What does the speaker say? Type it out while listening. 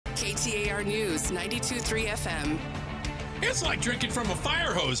KTAR News 92.3 FM. It's like drinking from a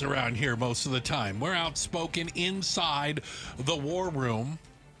fire hose around here most of the time. We're outspoken inside the war room.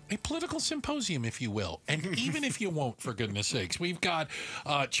 A political symposium, if you will. And even if you won't, for goodness sakes. We've got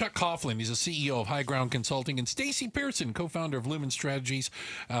Chuck Coughlin. He's the CEO of High Ground Consulting. And Stacy Pearson, co-founder of Lumen Strategies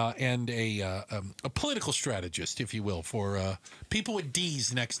and a political strategist, if you will, for people with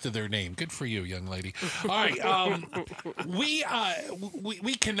D's next to their name. Good for you, young lady. All right.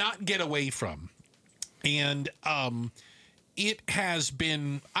 We cannot get away from. And it has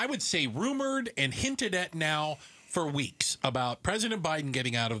been, I would say, rumored and hinted at now for weeks about President Biden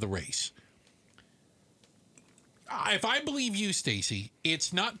getting out of the race. If I believe you, Stacy,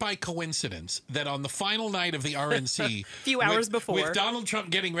 it's not by coincidence that on the final night of the RNC, few hours before, with Donald Trump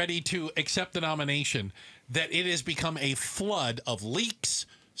getting ready to accept the nomination, that it has become a flood of leaks,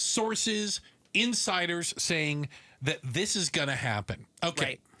 sources, insiders saying that this is going to happen. Okay.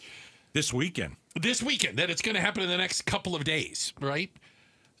 Right. This weekend, that it's going to happen in the next couple of days, right?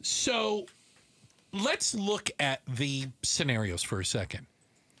 So let's look at the scenarios for a second.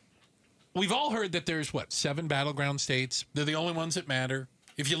 We've all heard that there's, 7 battleground states? They're the only ones that matter.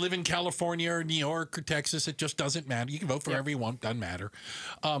 If you live in California or New York or Texas, it just doesn't matter. You can vote for whoever you want. Doesn't matter.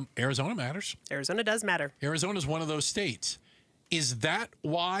 Arizona matters. Arizona does matter. Arizona is one of those states. Is that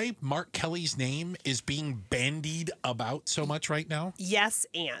why Mark Kelly's name is being bandied about so much right now? Yes,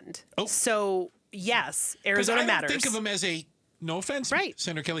 and. Oh. So, yes, Arizona matters. I don't think of him as a, no offense, right,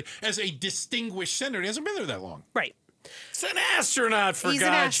 Senator Kelly, as a distinguished senator. He hasn't been there that long. Right. He's an astronaut, for He's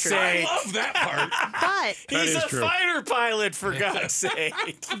God's sake. I love that part. But he's a true. fighter pilot, for God's sake.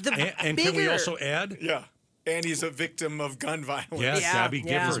 and can we also add? Yeah. And he's a victim of gun violence. Yeah, Yeah. Gabby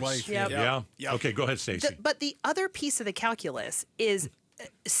Yeah. Giffords. His wife. Yeah. Yep. Yep. Okay, go ahead, Stacy. But the other piece of the calculus is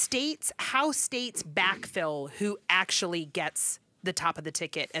how states backfill who actually gets the top of the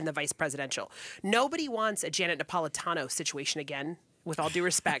ticket and the vice presidential. Nobody wants a Janet Napolitano situation again, with all due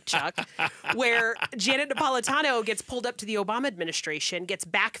respect, Chuck, where Janet Napolitano gets pulled up to the Obama administration, gets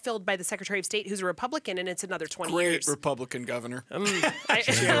backfilled by the Secretary of State who's a Republican, and it's another 20 years. Great Republican governor.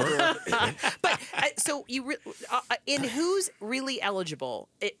 So in who's really eligible?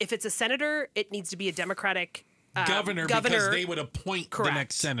 If it's a senator, it needs to be a Democratic governor, because they would appoint the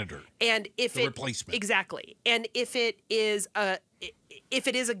next senator. And if the replacement. Exactly. And if it is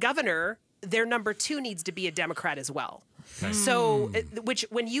a governor, their number 2 needs to be a Democrat as well. Okay. So, which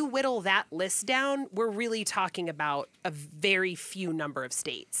when you whittle that list down, we're really talking about a very few number of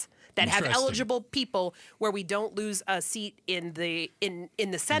states that have eligible people where we don't lose a seat in the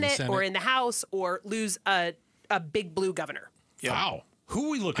Senate or in the House or lose a big blue governor. Yep. Wow. Who are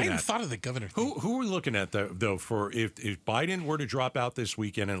we looking at? I hadn't thought of the governor. Who are we looking at, though, for if Biden were to drop out this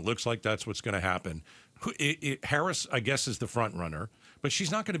weekend, and it looks like that's what's going to happen? Harris, I guess, is the front runner, but she's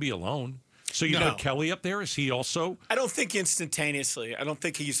not going to be alone. So you put Kelly up there? Is he also? I don't think instantaneously. I don't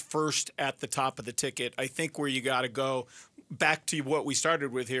think he's first at the top of the ticket. I think where you got to go back to what we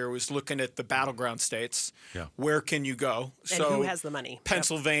started with here was looking at the battleground states. Yeah. Where can you go? And who has the money?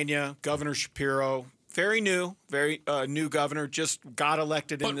 Pennsylvania, Governor Shapiro. Very new governor, just got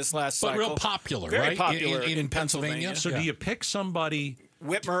elected in this last cycle. But real popular, Very right? popular in Pennsylvania. So do you pick somebody?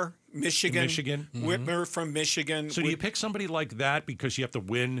 Whitmer, Michigan. Mm-hmm. Whitmer from Michigan. So do you pick somebody like that because you have to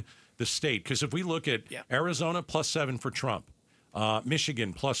win the state? Because if we look at Arizona +7 for Trump,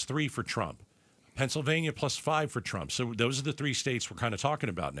 Michigan +3 for Trump, Pennsylvania +5 for Trump. So those are the 3 states we're kind of talking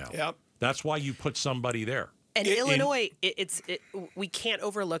about now. Yep. That's why you put somebody there. And Illinois, we can't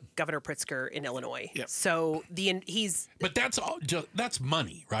overlook Governor Pritzker in Illinois. Yep. So but that's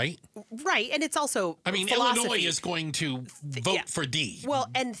money, right? Right, and it's also philosophy. Illinois is going to vote for D. Well,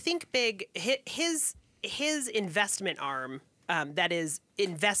 and think big. His investment arm that is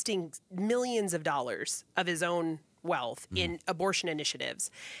investing millions of dollars of his own wealth in abortion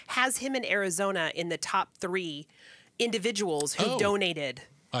initiatives has him in Arizona in the top 3 individuals who donated.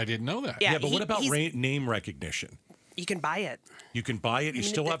 I didn't know that. Yeah, but what about name recognition? You can buy it. You can buy it. You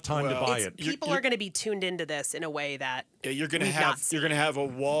still have time to buy it. People are going to be tuned into this in a way that you're going to have a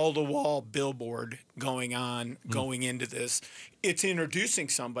wall-to-wall billboard going into this. It's introducing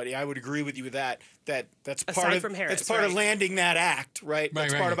somebody. I would agree with you with that. That's part of Harris, that's part of landing that act, right?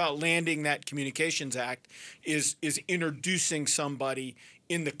 That's part about landing that communications act is introducing somebody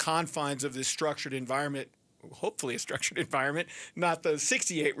in the confines of this structured environment. Hopefully a structured environment, not the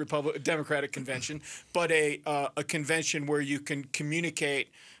 68 Democratic convention, but a convention where you can communicate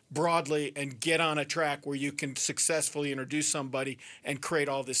broadly and get on a track where you can successfully introduce somebody and create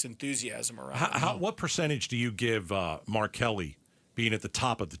all this enthusiasm around. What percentage do you give Mark Kelly being at the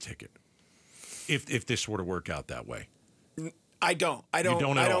top of the ticket if this were to work out that way? I don't. Not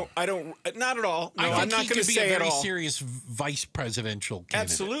at all. No, I I'm think not he going to could be say a at very all. serious vice presidential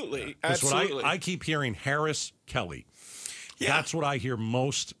candidate. Absolutely. That's what Absolutely. I keep hearing. Harris, Kelly. Yeah. That's what I hear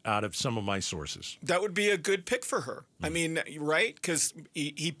most out of some of my sources. That would be a good pick for her. I mean, right? Because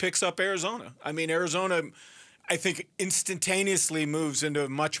he picks up Arizona. I mean, Arizona, I think, instantaneously moves into a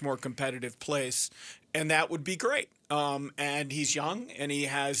much more competitive place, and that would be great. And he's young, and he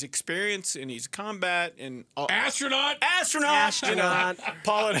has experience, and he's combat and Astronaut.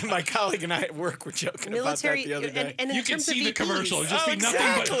 Paula and my colleague and I at work were joking about that the other day. And in You can terms of see the VPs, commercial. It'd just be nothing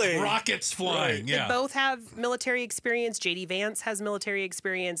exactly. but rockets flying. They Yeah. both have military experience. JD Vance has military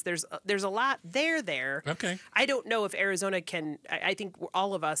experience. There's a lot there. Okay. I don't know if Arizona can. I think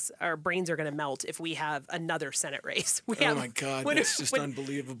all of us, our brains are going to melt if we have another Senate race. Oh my God, that's just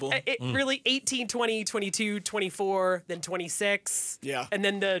unbelievable. It really 18, 20, 22, 24, then 26. Yeah. And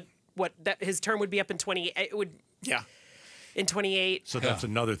then his term would be up in 20. It would Yeah. in 28. So that's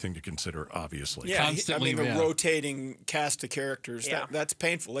another thing to consider, obviously. Yeah, Constantly, a rotating cast of characters. Yeah. That's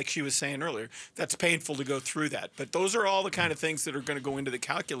painful. Like she was saying earlier, that's painful to go through that. But those are all the kind of things that are going to go into the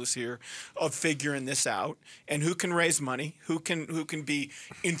calculus here of figuring this out and who can raise money, who can be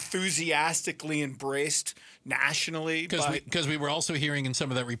enthusiastically embraced nationally. Because we were also hearing in some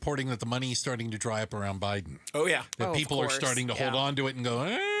of that reporting that the money is starting to dry up around Biden. Oh yeah, That people are starting to hold on to it and go,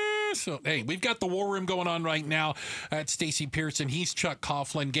 So, hey, we've got the war room going on right now. That's Stacy Pearson. He's Chuck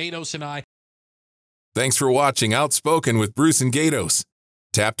Coughlin, Gaydos and I. Thanks for watching Outspoken with Bruce and Gaydos.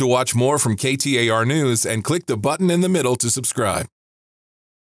 Tap to watch more from KTAR News and click the button in the middle to subscribe.